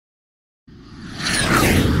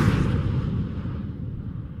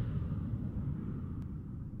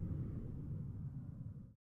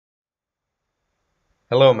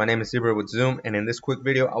Hello, my name is Zebra with Zoom, and in this quick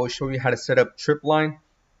video I will show you how to set up trip line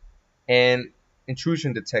and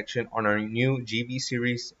intrusion detection on our new GV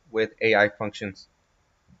series with AI functions.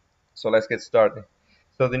 So let's get started.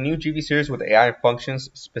 So the new GV series with AI functions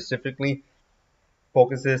specifically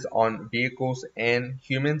focuses on vehicles and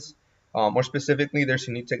humans. More specifically, there's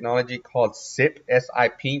a new technology called SIP,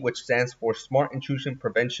 which stands for Smart Intrusion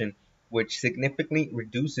Prevention, which significantly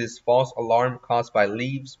reduces false alarm caused by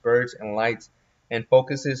leaves, birds, and lights, and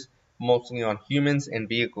focuses mostly on humans and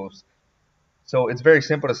vehicles. So it's very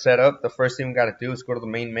simple to set up. The first thing we got to do is go to the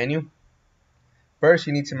main menu. First,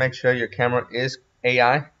 you need to make sure your camera is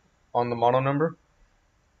AI on the model number.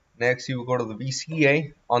 Next, you will go to the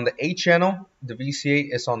VCA. On the A channel, the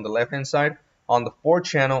VCA is on the left hand side. On the 4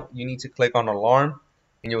 channel, you need to click on alarm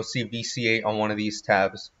and you'll see VCA on one of these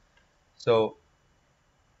tabs. So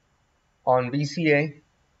on VCA,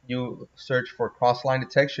 you search for cross-line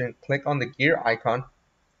detection, click on the gear icon,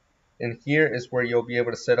 and here is where you'll be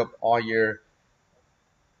able to set up all your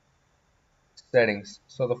settings.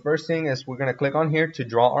 So the first thing is we're going to click on here to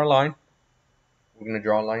draw our line. We're going to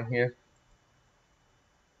draw a line here.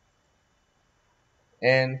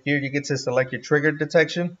 And here you get to select your trigger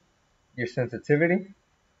detection, your sensitivity,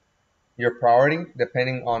 your priority.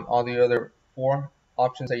 Depending on all the other 4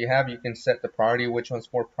 options that you have, you can set the priority, which one's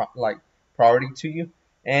more priority to you,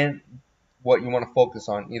 and what you want to focus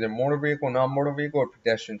on, either motor vehicle, non-motor vehicle, or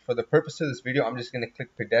pedestrian. For the purpose of this video, I'm just going to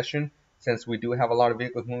click pedestrian. Since we do have a lot of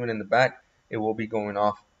vehicles moving in the back, it will be going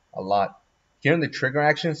off a lot. Here in the trigger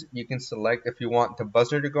actions, you can select if you want the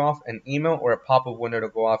buzzer to go off, an email, or a pop-up window to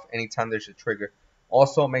go off anytime there's a trigger.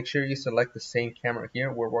 Also, make sure you select the same camera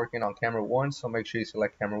here. We're working on camera 1, so make sure you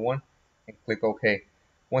select camera 1 and click OK.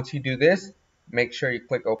 Once you do this, make sure you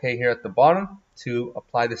click OK here at the bottom to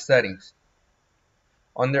apply the settings.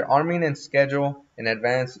 Under arming and schedule in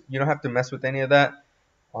advance, you don't have to mess with any of that.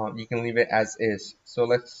 You can leave it as is. So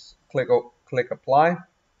let's click apply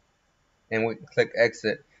and we click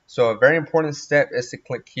exit. So a very important step is to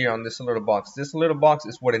click here on this little box. This little box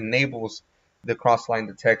is what enables the cross-line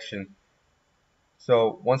detection.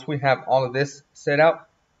 So once we have all of this set out,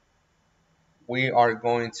 we are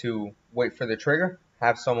going to wait for the trigger,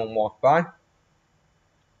 have someone walk by,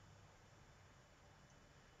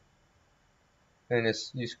 and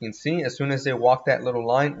as you can see, as soon as they walk that little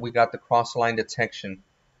line, we got the cross-line detection.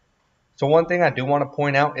 So one thing I do want to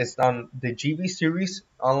point out is on the GV series,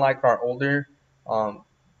 unlike our older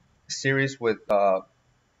series with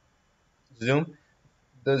Zoom,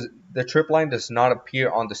 the trip line does not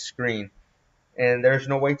appear on the screen, and there's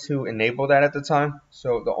no way to enable that at the time.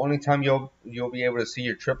 So the only time you'll be able to see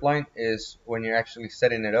your trip line is when you're actually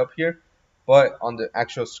setting it up here, but on the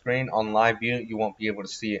actual screen on live view you won't be able to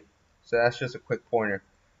see it. So that's just a quick pointer.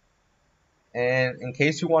 And in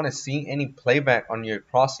case you want to see any playback on your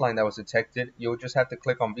cross line that was detected, you'll just have to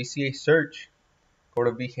click on VCA search, go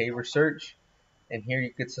to behavior search, and here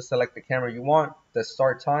you get to select the camera you want, the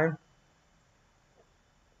start time,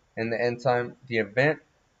 and the end time, the event.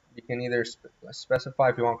 You can either specify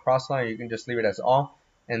if you want crossline, or you can just leave it as all,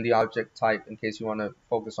 and the object type in case you want to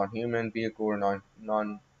focus on human, vehicle, or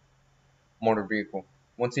non-motor vehicle.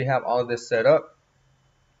 Once you have all of this set up,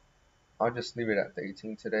 I'll just leave it at the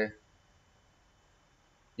 18 today.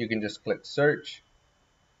 You can just click search,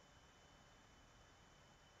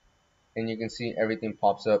 and you can see everything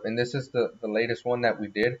pops up. And this is the latest one that we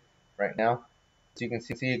did right now. So you can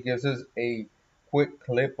see it gives us a quick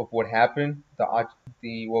clip of what happened, what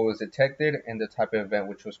was detected, and the type of event,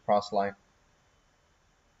 which was crossline.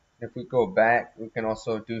 If we go back, we can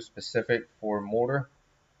also do specific for motor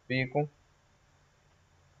vehicle.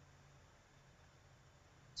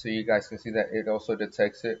 So you guys can see that it also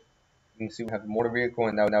detects it. You can see we have the motor vehicle,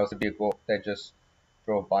 and that was the vehicle that just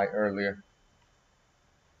drove by earlier.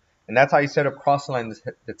 And that's how you set up crossline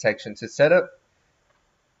detection. To set up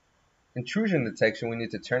intrusion detection, we need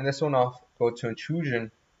to turn this one off, go to intrusion,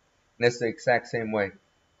 and it's the exact same way.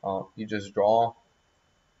 You just draw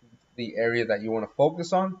the area that you want to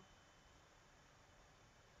focus on,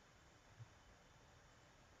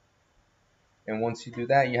 and once you do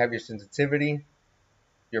that, you have your sensitivity,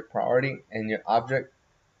 your priority, and your object.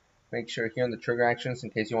 Make sure here on the trigger actions,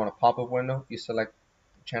 in case you want a pop-up window, you select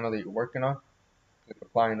the channel that you're working on, click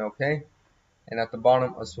apply and OK, and at the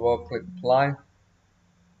bottom as well, click apply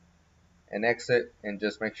and exit, and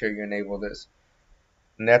just make sure you enable this.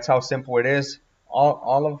 And that's how simple it is.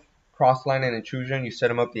 All of crossline and intrusion, you set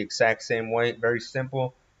them up the exact same way. Very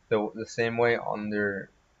simple. The same way on their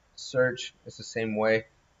search. It's the same way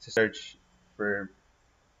to search for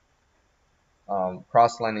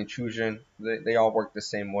crossline intrusion. They all work the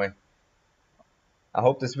same way. I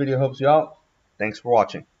hope this video helps you out. Thanks for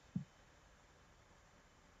watching.